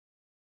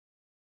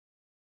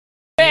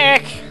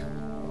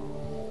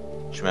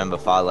Just remember,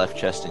 far left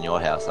chest in your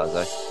house,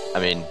 Isaac. I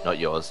mean, not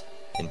yours.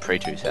 In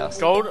Pre-2's house.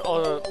 Gold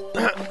or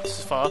this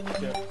is far.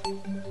 Yeah.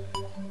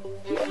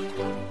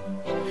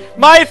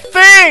 My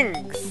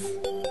things!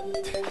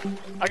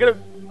 What?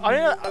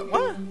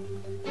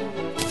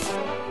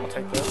 I'll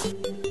take that.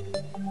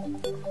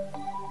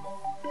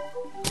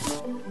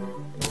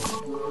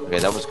 Okay,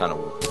 that was kind of...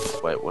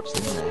 Wait, what's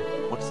in there?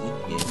 What's in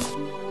here?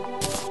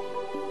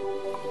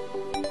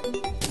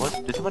 What?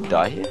 Did someone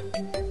die here?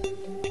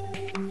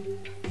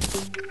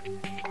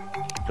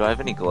 Do I have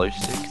any glow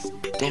sticks?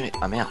 Damn it,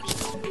 I'm out.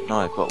 No,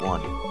 I've got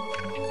one.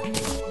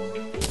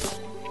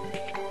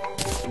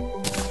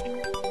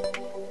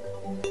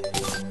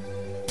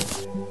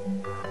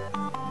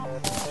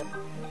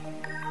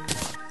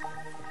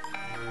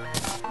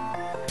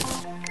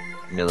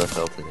 Miller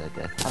fell to their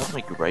death. How did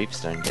my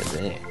gravestone get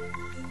there?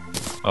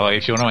 Oh,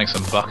 if you want to make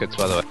some buckets,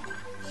 by the way,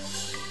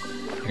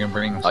 you can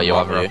bring some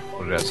lava up,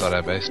 put it outside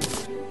our base.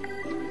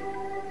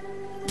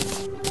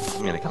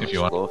 I'm gonna come if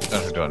you want. Don't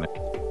have to do it now.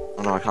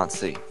 Oh no, I can't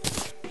see.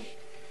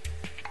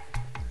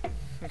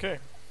 Okay.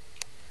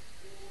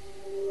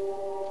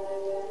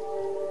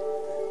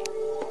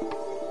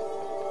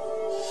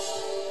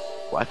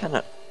 Why can't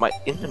it? My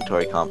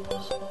inventory can't.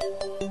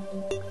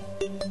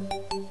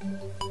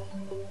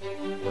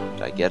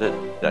 Did I get it?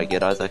 Did I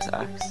get Isaac's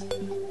axe?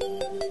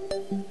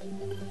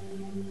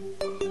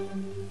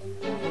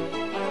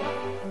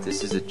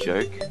 This is a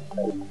joke.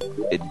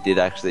 It did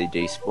actually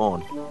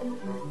despawn.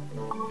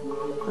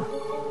 Huh.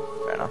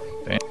 Fair enough.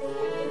 Damn.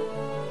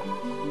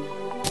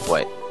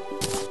 Wait.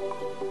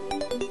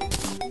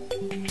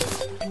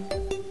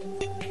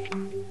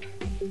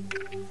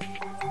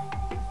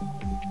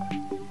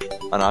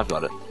 Oh no, I've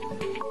got it.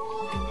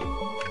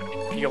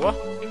 You got what?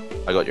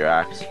 I got your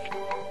axe.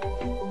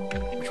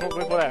 Which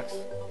one? What axe?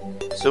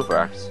 Silver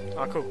axe.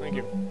 Oh, cool. Thank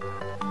you.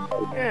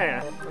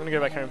 Yeah, I'm gonna go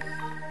back home.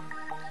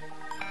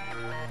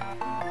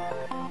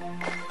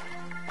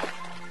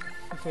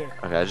 Yeah.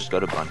 Okay, I just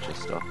got a bunch of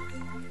stuff.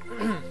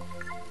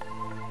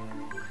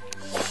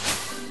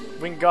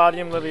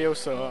 Wingardium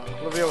Leviosa.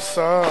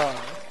 Leviosa.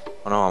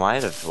 Oh no, am I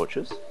out of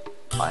torches?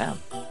 I am.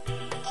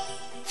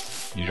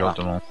 You dropped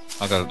them all.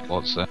 I got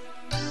lots there.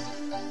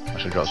 I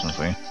should drop some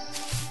for you.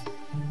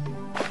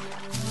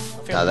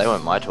 No, they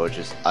weren't my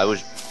torches. I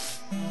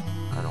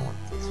don't want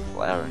this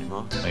flower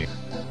anymore. Hey.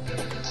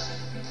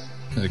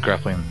 There's a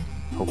grappling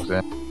hook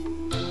there.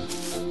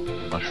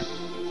 Mushroom.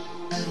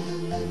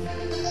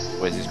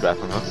 Where's this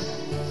grappling hook?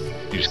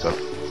 You just got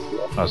it.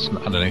 Oh, it's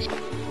underneath.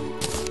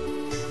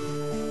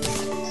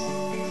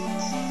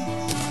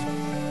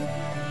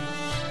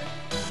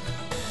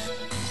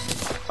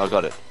 I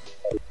got it.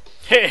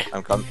 Hey.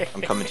 I'm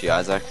coming to you,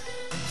 Isaac.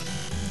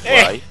 Hey.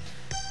 Where are you?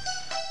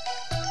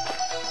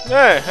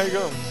 Hey, how you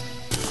going?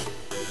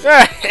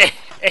 Hey.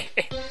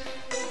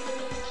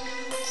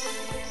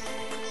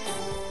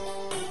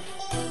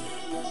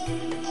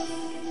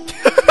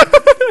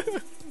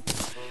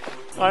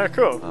 Oh,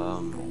 cool.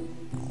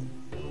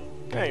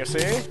 Yeah, you see?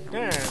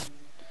 Yeah.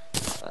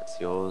 That's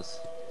yours.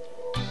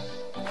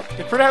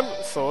 You put out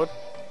a sword.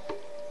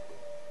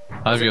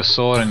 I have your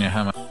sword and your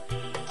hammer.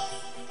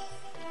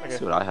 Okay.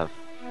 See what I have.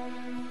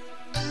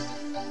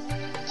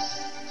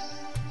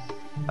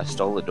 I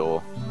stole the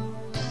door.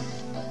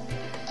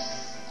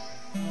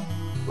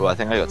 Well, I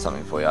think I got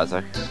something for you,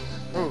 Isaac.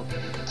 Ooh.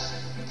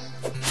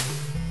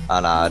 Oh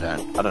no, I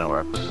don't know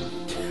where I put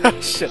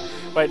them. Shit.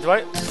 Wait, do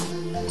I?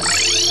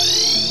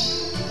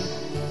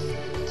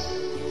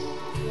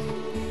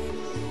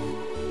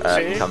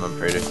 Come and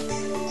prove it.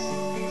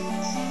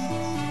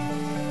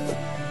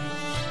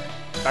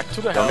 Back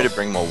to the Do you house. want me to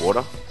bring more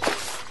water?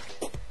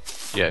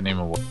 Yeah, need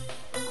more water.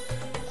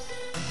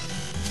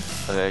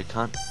 Okay,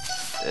 can't.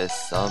 There's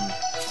some.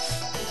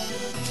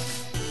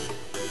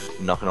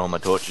 Knocking all my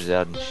torches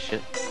out and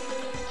shit.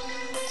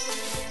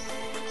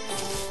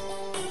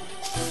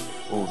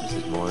 Oh, this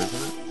is more,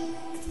 isn't it?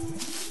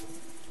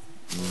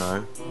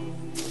 No.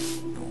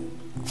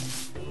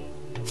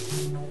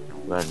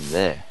 Right in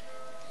there.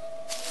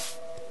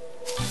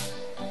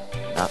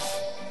 No.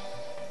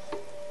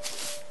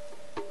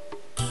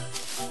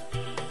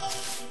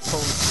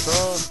 Falling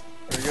star.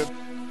 Very good.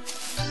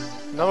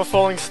 Another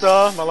falling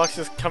star. My luck's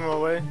just coming my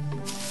way.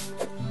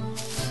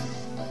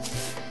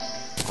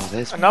 Oh,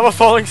 there's Another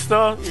falling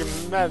star. You're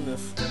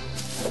madness.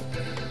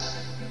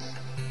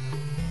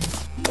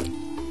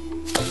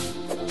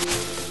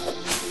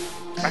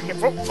 Back and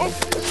forth.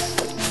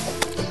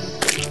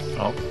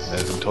 Oh,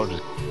 there's some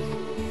torches.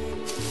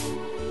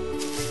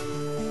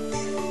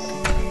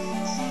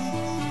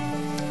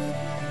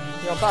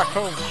 Yeah, I'm back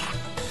home.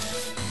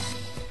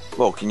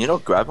 Whoa, can you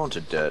not grab onto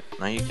dirt?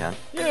 No, you can.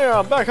 Yeah,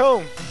 I'm back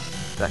home.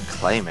 That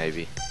clay,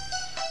 maybe.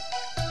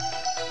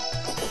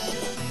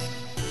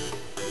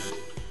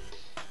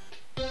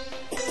 I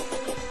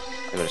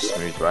got a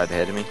smooth ride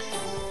ahead of me.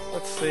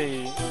 Let's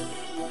see.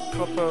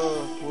 Copper,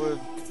 wood,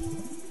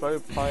 bow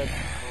pipe,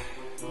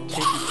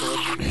 tiki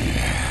cord.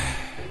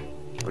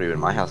 What are you in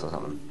my house or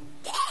something?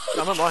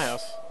 I'm at my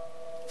house.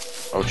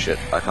 Oh shit,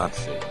 I can't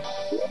see.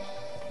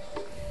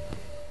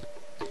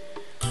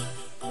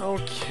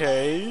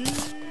 Okay.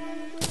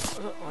 Was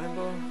that iron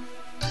bar?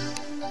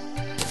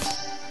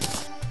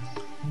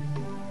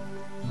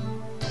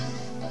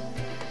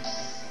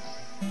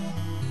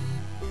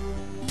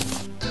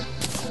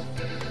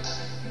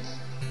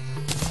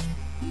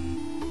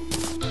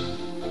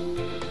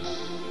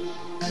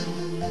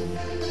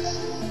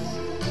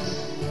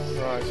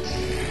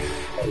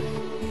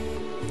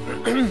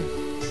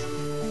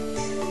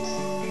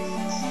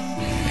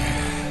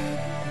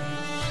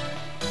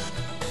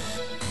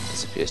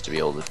 This appears to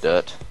be all the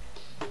dirt.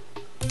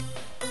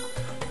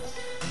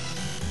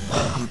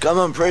 Come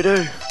on,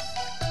 Prado!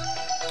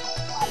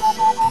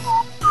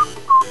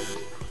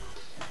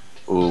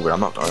 Ooh, but I'm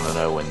not gonna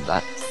know when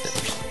that's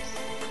finished.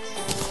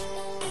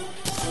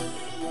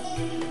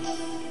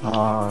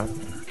 Ah,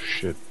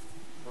 shit.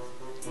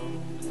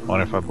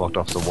 Wonder if I blocked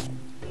off the wall.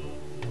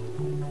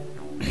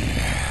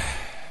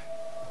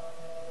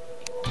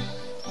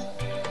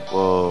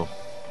 Whoa.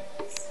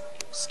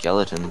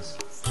 Skeletons.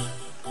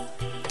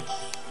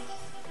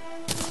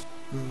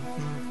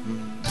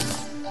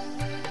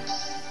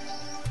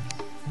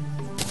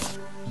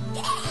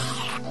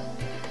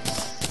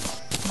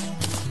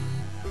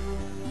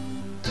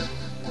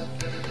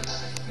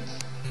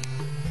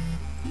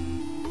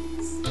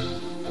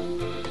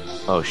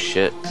 Oh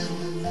shit.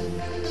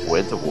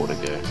 Where'd the water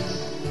go?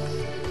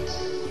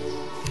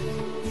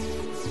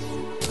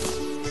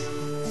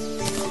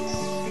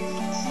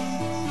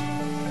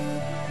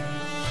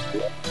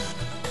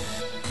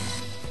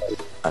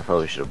 I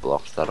probably should have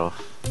blocked that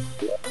off.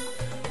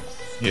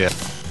 Yeah.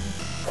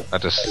 I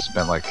just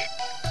spent like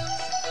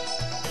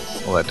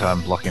all that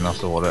time blocking off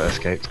the water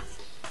escape.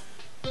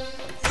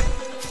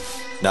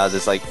 No,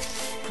 there's like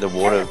the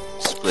water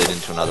split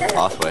into another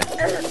pathway.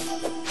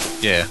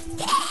 Yeah.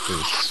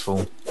 It's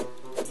full.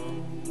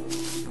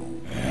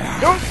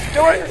 Don't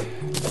do it!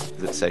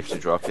 Is it safe to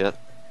drop yet?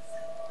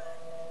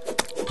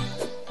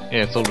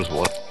 Yeah, it's all just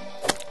water.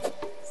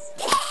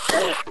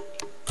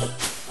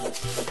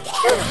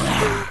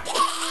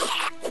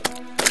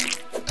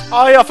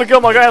 Oh yeah, I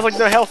forgot my guy has like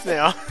no health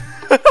now.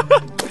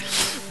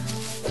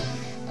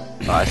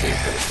 Oh, I see.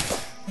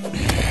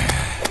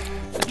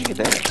 How'd you get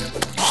there?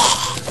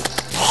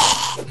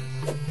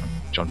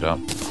 Jumped up.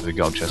 There's a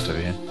gold chest over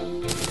here.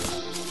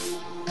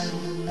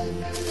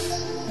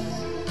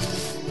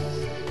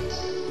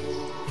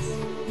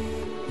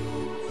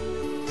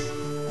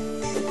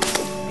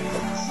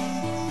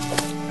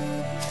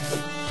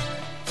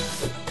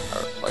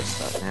 I'll replace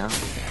that now.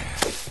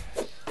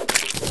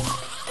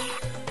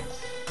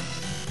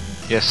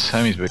 Yes,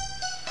 homies big.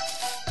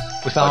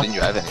 With Why arm. didn't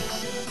you have any?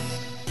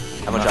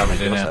 How much No, armor I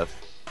do you didn't have?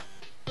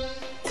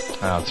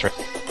 3.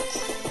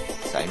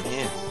 Same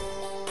here.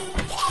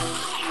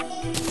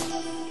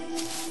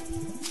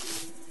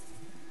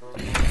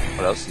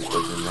 What else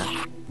was in there?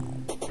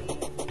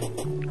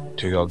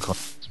 2 gold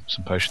coins,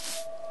 some potions.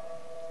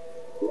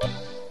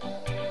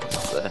 What's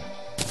up there?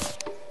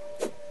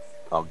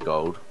 Oh,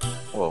 gold.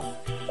 Whoa.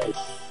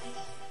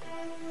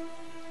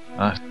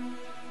 Nice.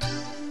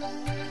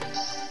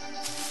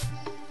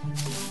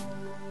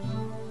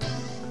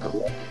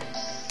 Cool.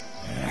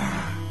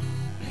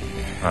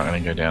 Alright, I'm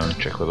gonna go down and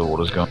check where the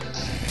water's gone.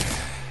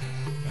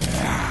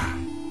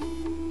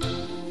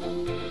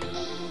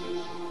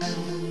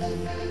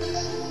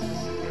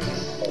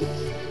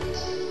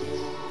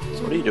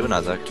 So what are you doing,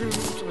 Isaac?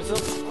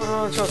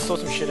 I'm trying to sort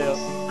some shit out.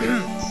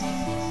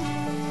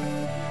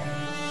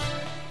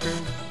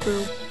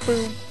 Boom,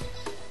 boom.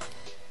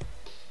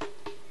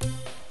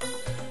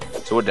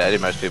 So what day do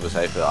most people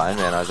say for Iron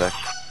Man, Isaac?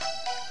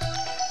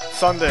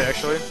 Sunday,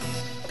 actually.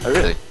 Oh,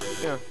 really?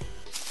 Yeah.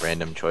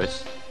 Random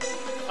choice.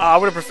 I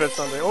would have preferred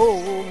Sunday.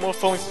 Oh, more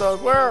falling stars.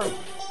 Where?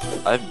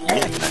 I've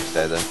used the next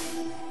day though.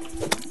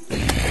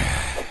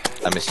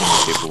 I'm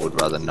assuming people would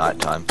rather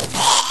nighttime.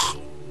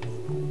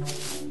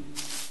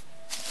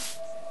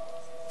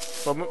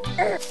 Well,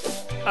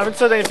 I haven't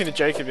said anything to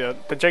Jacob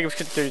yet, but Jacob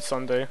could do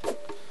Sunday.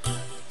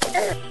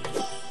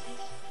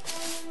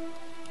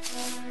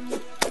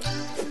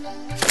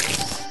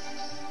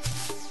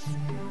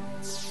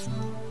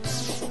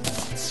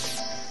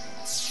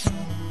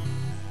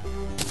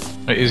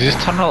 Wait, is this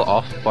tunnel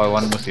off by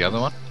one with the other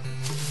one?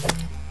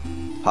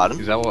 Pardon?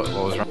 Is that what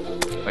was wrong?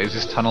 Wait, is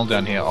this tunnel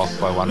down here off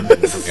by one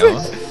with the other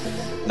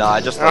one? No, I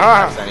just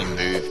thought the only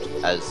moved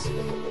as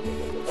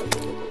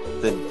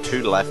the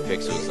 2 left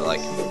pixels are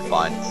like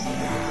fine.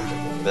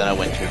 But then I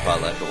went too far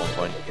left at one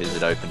point because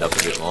it opened up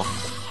a bit more.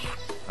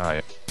 Oh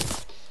yeah.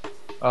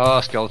 Oh,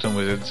 skeleton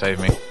wizard, save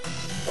me.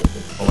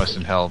 Almost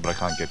in hell, but I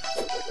can't get.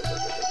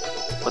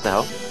 What the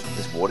hell?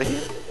 There's water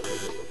here?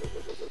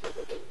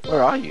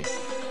 Where are you?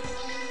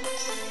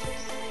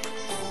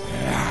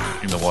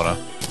 In the water.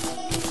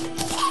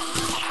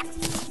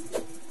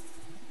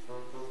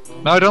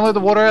 No, don't let the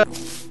water out!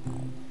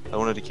 I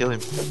wanted to kill him.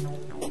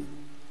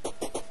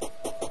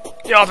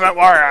 The ultimate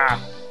warrior!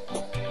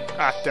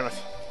 Ah, damn it.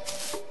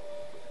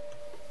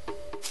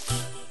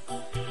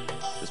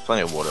 There's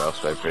plenty of water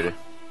elsewhere, pretty.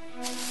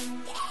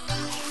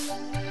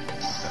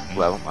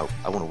 Well,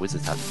 I want a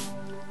wizard's hat.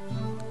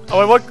 Oh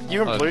wait, what?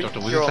 You're in Oh, blue? Dr.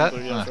 You're Wizard's on hat?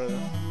 blue, yeah, Ah. that's right.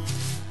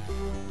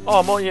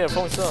 Oh, more, yeah,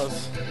 falling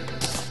stars.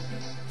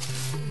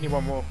 Need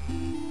one more.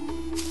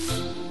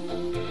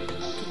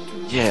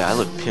 Yeah, I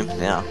look pimp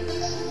now.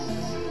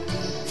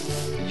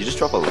 Did you just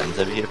drop a lens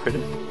over here, Pretty?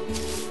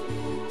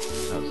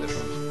 That was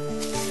different.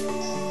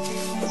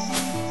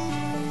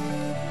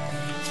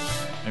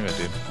 Maybe I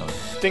did. Oh.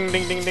 Ding,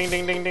 ding, ding, ding,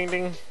 ding, ding, ding,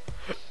 ding.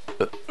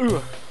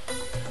 Ooh.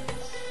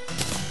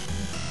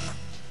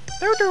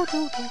 Do, do,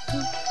 do, do, do.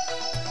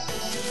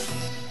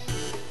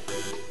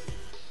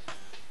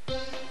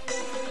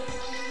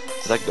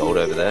 Is that gold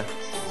over there?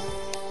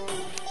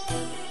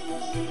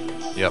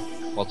 Yep,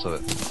 lots of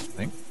it, I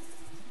think.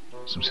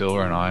 Some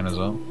silver and iron as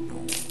well.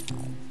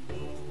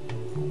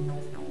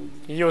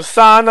 You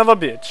son of a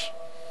bitch.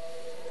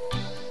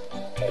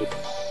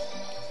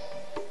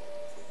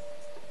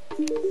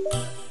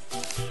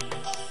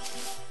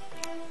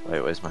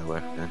 Wait, where's my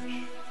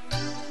workbench?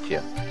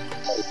 Here.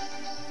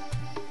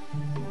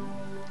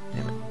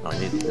 Damn it. No, I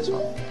need this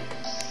one.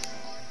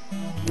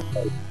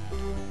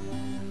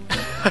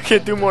 I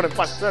can't do more than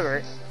 +7,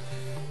 right?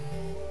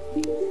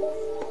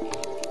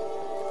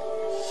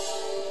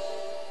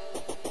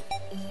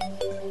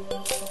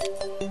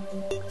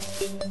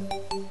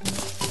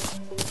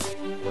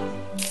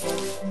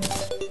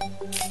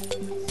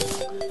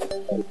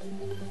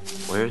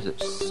 Where is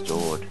it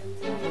stored?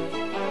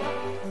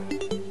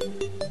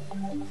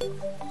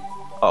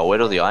 Oh,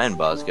 where'd all the iron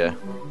bars go?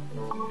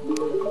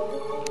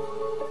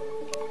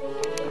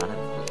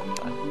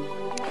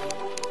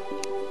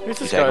 Who's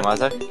You this take them, guy?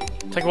 Isaac?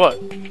 Take what?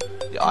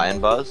 The iron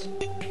bars?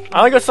 I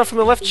only got stuff from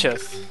the left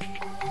chest.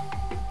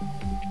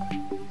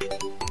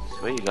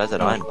 Sweet, you guys had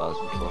iron bars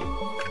before.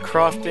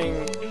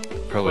 Crafting.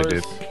 Probably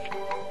did.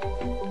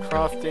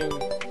 Crafting.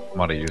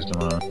 Might have used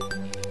them.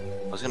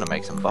 I was gonna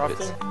make some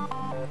buckets.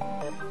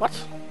 Crafting. What?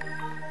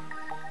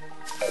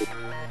 Do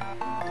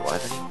I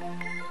have any?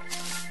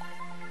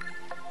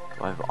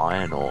 Do I have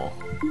iron ore?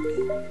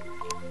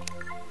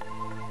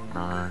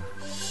 No.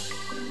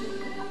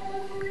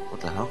 What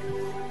the hell?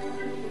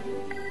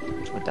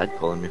 What's my dad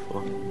calling me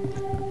for?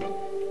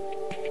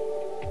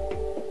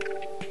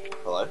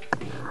 Hello?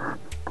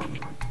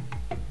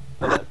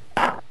 Hello?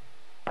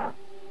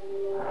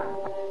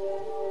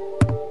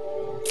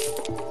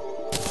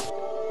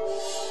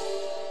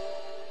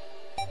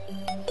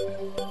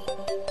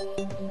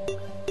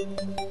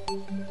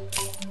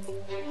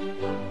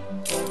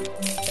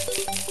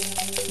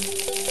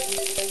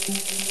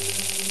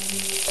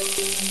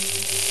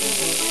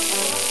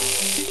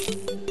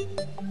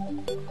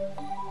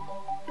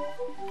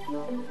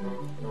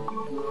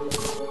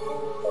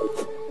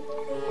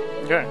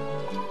 Okay.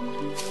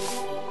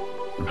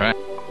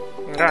 Okay.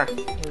 Okay.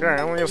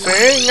 Okay. You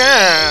see?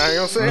 Yeah.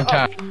 You see?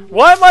 Okay. Oh.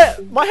 Why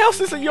my house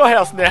isn't your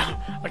house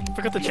now? I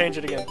forgot to change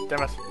it again.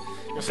 Damn it.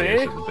 You see?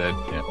 Yes, the bed,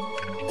 yeah.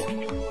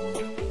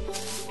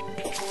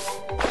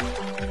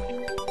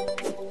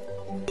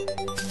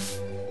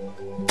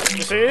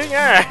 You see?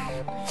 Yeah.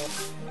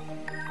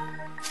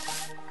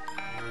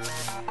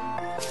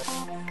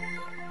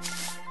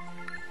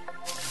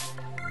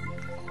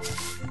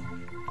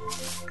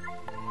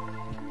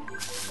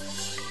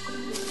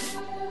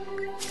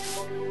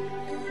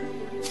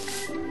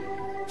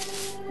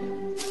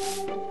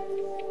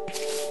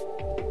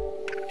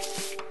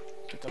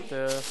 Pick up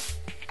the.